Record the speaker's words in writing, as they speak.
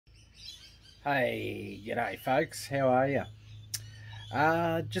Hey, g'day folks, how are you?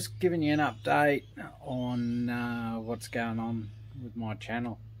 Just giving you an update on what's going on with my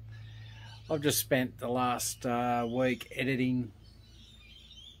channel. I've just spent the last week editing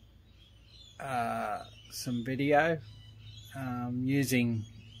some video using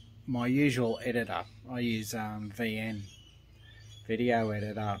my usual editor. I use VN video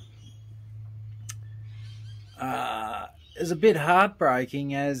editor. It's a bit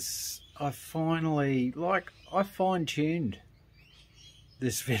heartbreaking as I fine-tuned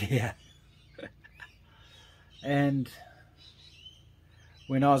this video and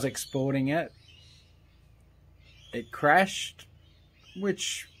when I was exporting it, it crashed,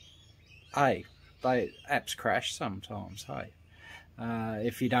 which, hey, apps crash sometimes, hey.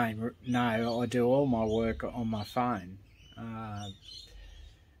 If you don't know, I do all my work on my phone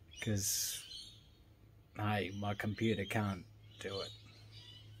because, hey, my computer can't do it.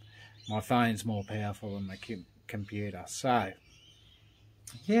 My phone's more powerful than my computer. So,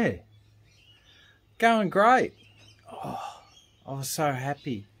 yeah, going great. Oh, I was so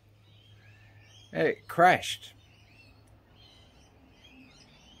happy. It crashed.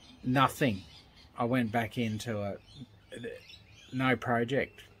 Nothing. I went back into it. No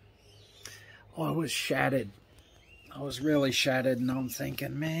project. I was shattered. I was really shattered, and I'm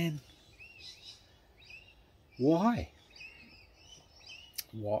thinking, man, why?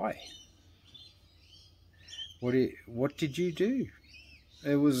 Why? What did you do?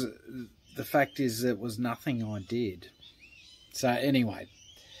 The fact is, it was nothing I did. So anyway,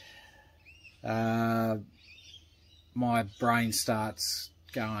 my brain starts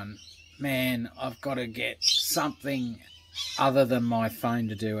going, man, I've got to get something other than my phone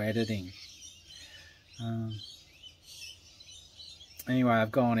to do editing. Anyway,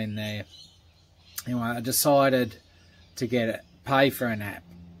 I've gone in there. Anyway, I decided to pay for an app.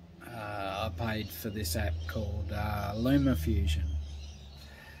 I paid for this app called LumaFusion,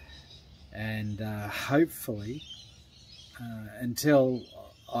 and hopefully until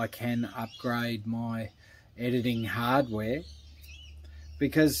I can upgrade my editing hardware,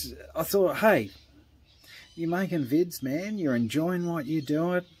 because I thought, hey, you're making vids, man, you're enjoying what you're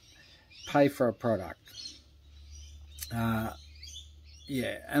doing, pay for a product.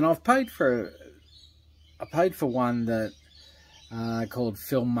 Yeah, and I paid for one that called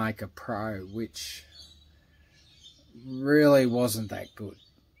Filmmaker Pro, which really wasn't that good.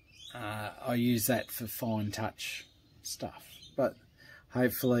 I use that for fine touch stuff, but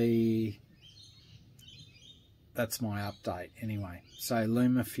hopefully that's my update anyway. So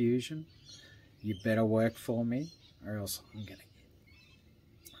LumaFusion, you better work for me or else I'm gonna get,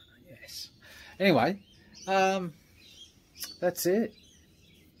 yes. Anyway, that's it.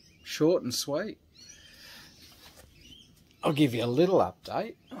 Short and sweet. I'll give you a little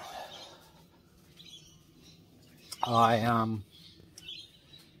update. I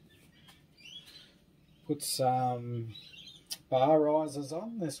put some bar risers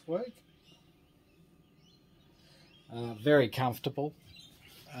on this week. Very comfortable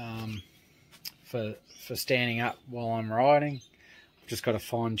for standing up while I'm riding. I've just got to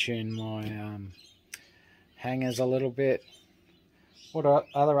fine tune my hangers a little bit. What are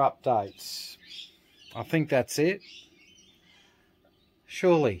other updates? I think that's it.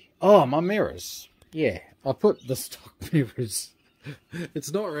 Surely. Oh, my mirrors. Yeah, I put the stock mirrors.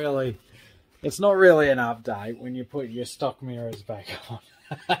 It's not really an update when you put your stock mirrors back on.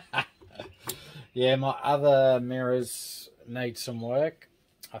 Yeah, my other mirrors need some work.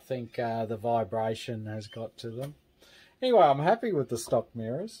 I think the vibration has got to them. Anyway, I'm happy with the stock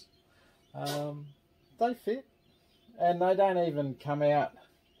mirrors. They fit, and they don't even come out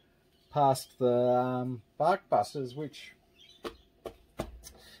past the bark busters, which,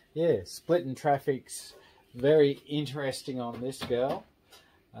 yeah, splitting traffic's very interesting on this girl.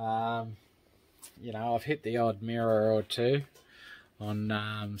 You know, I've hit the odd mirror or two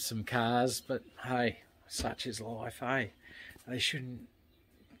on some cars, but hey, such is life, eh? They shouldn't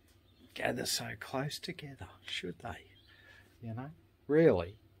gather so close together, should they? You know,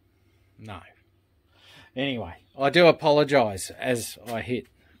 really? No. Anyway, I do apologise if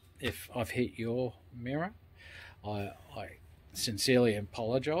I've hit your mirror. I sincerely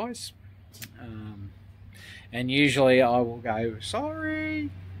apologise, and usually I will go sorry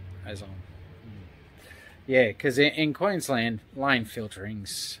as I'm, yeah, because in Queensland lane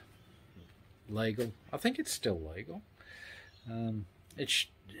filtering's legal. I think it's still legal.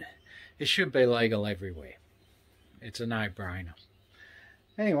 It should be legal everywhere. It's a no-brainer.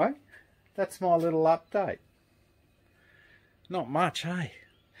 Anyway, that's my little update. Not much, hey?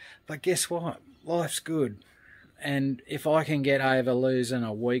 But guess what? Life's good. And if I can get over losing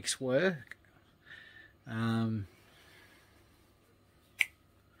a week's work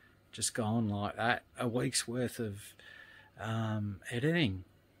Just gone like that. A week's worth of editing.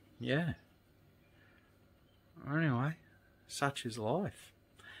 Yeah. Anyway, such is life.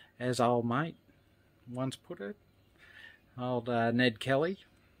 As old mate once put it, old Ned Kelly,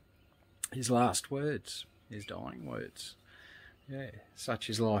 his last words, his dying words. Yeah, such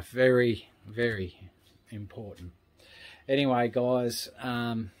is life. Very, very important. Anyway, guys,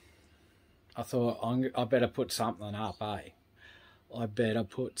 I thought I better put something up, eh? I better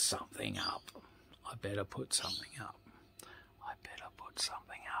put something up. I better put something up. I better put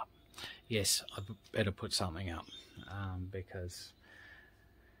something up. Yes, I better put something up because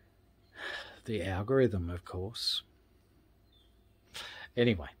the algorithm, of course.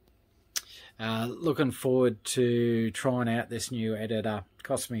 Anyway, looking forward to trying out this new editor.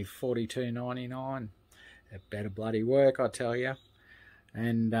 Cost me $42.99. It better bloody work, I tell you.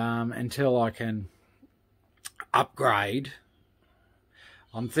 And until I can upgrade,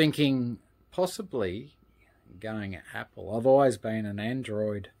 I'm thinking possibly going Apple. I've always been an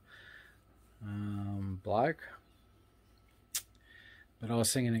Android bloke, but I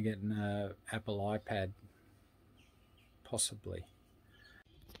was thinking of getting an Apple iPad, possibly.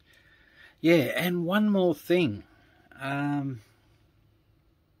 Yeah, and one more thing. I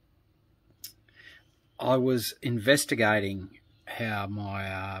was investigating how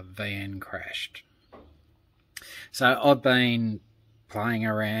my VN crashed. So I've been playing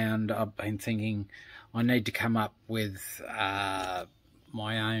around. I've been thinking I need to come up with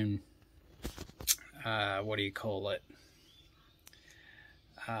my own, what do you call it,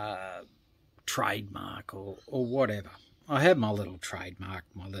 trademark or whatever. I have my little trademark,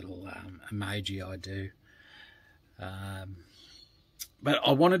 my little emoji I do. But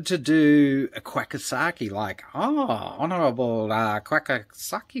I wanted to do a Kwakasaki, like, Honourable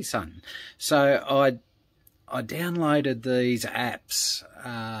Kwakasaki-san. So I downloaded these apps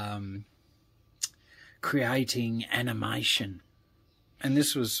creating animation. And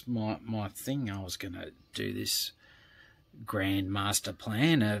this was my thing. I was going to do this grand master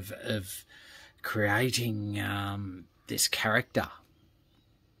plan of creating this character,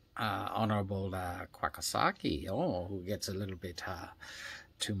 Honourable Kwakasaki, who gets a little bit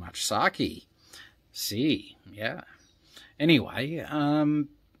too much sake. See, yeah. Anyway,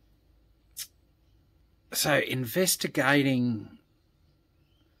 so investigating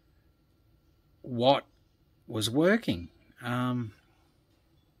what was working in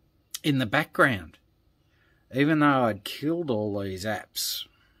the background. Even though I'd killed all these apps,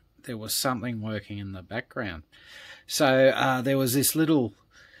 there was something working in the background. So there was this little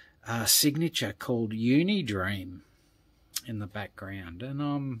signature called Unidream in the background, and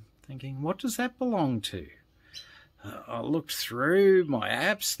I'm thinking, what does that belong to? I looked through my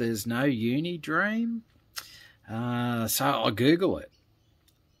apps, there's no Unidream. So I Google it,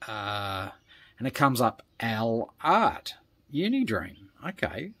 and it comes up Al Art, Unidream.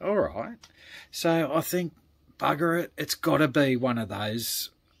 Okay, all right. So I think, bugger it, it's got to be one of those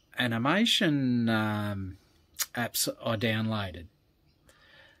animation apps I downloaded.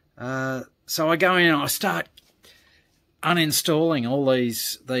 So I go in and I start uninstalling all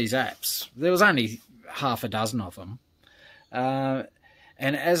these apps. There was only half a dozen of them. And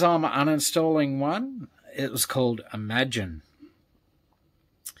as I'm uninstalling one, it was called Imagine.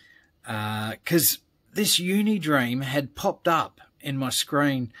 Because this Unidream had popped up in my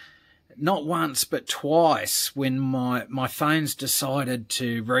screen not once but twice when my phone's decided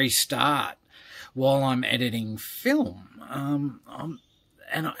to restart while I'm editing film.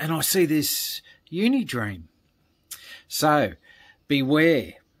 And I see this Unidream. So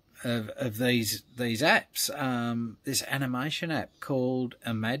beware of these apps. This animation app called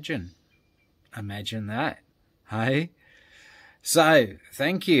Imagine. Imagine that, hey? So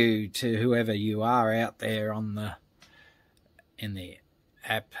thank you to whoever you are out there in the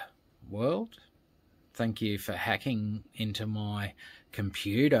app world. Thank you for hacking into my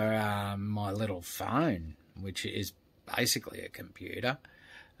computer, my little phone, which is basically a computer,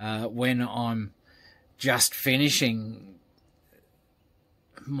 when I'm just finishing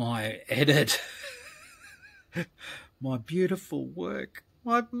my edit, my beautiful work,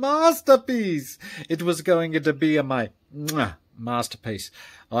 my masterpiece. It was going to be my masterpiece.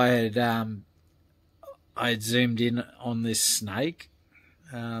 I had zoomed in on this snake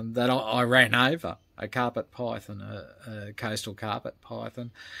that I ran over, a carpet python, a coastal carpet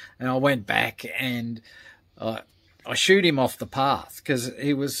python, and I went back and I shoot him off the path because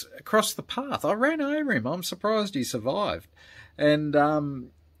he was across the path. I ran over him. I'm surprised he survived. And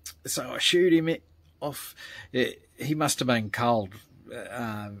so I shoot him off. He must have been cold.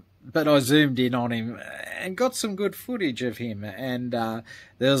 but I zoomed in on him and got some good footage of him. And there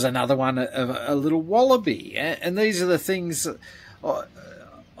was another one of a little wallaby. And these are the things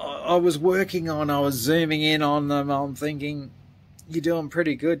I was working on. I was zooming in on them. I'm thinking, you're doing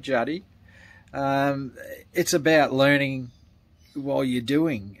pretty good, Juddy. It's about learning while you're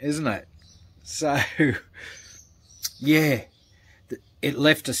doing, isn't it? So, yeah, it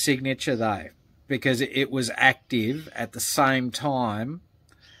left a signature though, because it was active at the same time,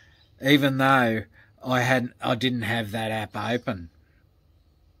 even though I didn't have that app open.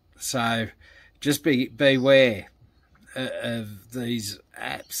 So just beware of these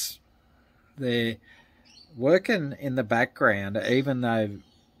apps. They're working in the background, even though,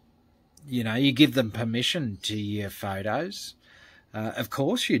 you know, you give them permission to your photos. Of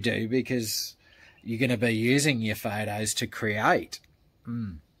course you do, because you're going to be using your photos to create.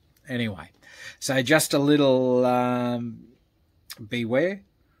 Anyway, so just a little beware,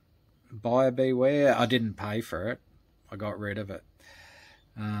 buyer beware. I didn't pay for it. I got rid of it.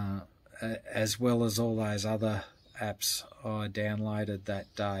 As well as all those other apps I downloaded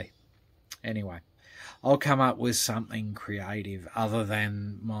that day. Anyway, I'll come up with something creative other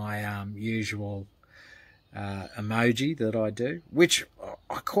than my usual emoji that I do, which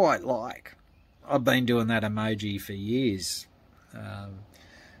I quite like. I've been doing that emoji for years.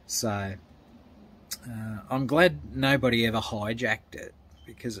 So I'm glad nobody ever hijacked it,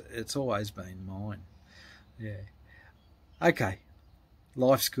 because it's always been mine. Yeah. Okay.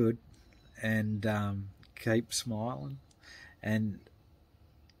 Life's good, and keep smiling. And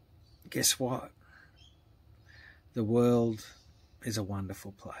guess what? The world is a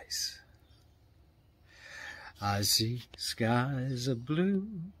wonderful place. I see skies of blue,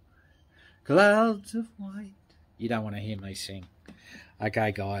 clouds of white. You don't want to hear me sing.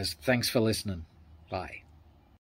 Okay, guys, thanks for listening. Bye.